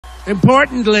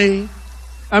Importantly,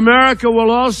 America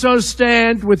will also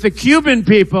stand with the Cuban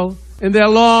people in their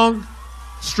long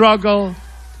struggle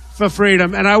for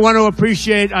freedom. And I want to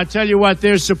appreciate, I'll tell you what,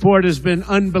 their support has been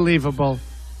unbelievable.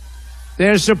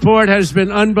 Their support has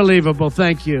been unbelievable.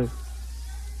 Thank you.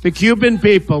 The Cuban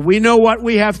people, we know what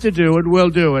we have to do and we'll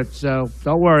do it, so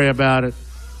don't worry about it.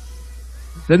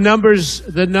 The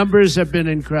numbers have been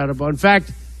incredible. In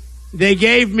fact, they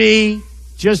gave me,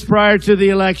 just prior to the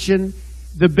election,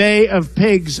 the Bay of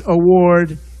Pigs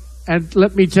Award, and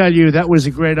let me tell you, that was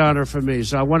a great honor for me.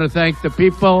 So I want to thank the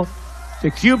people, the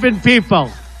Cuban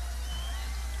people.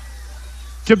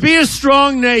 To be a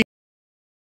strong nation,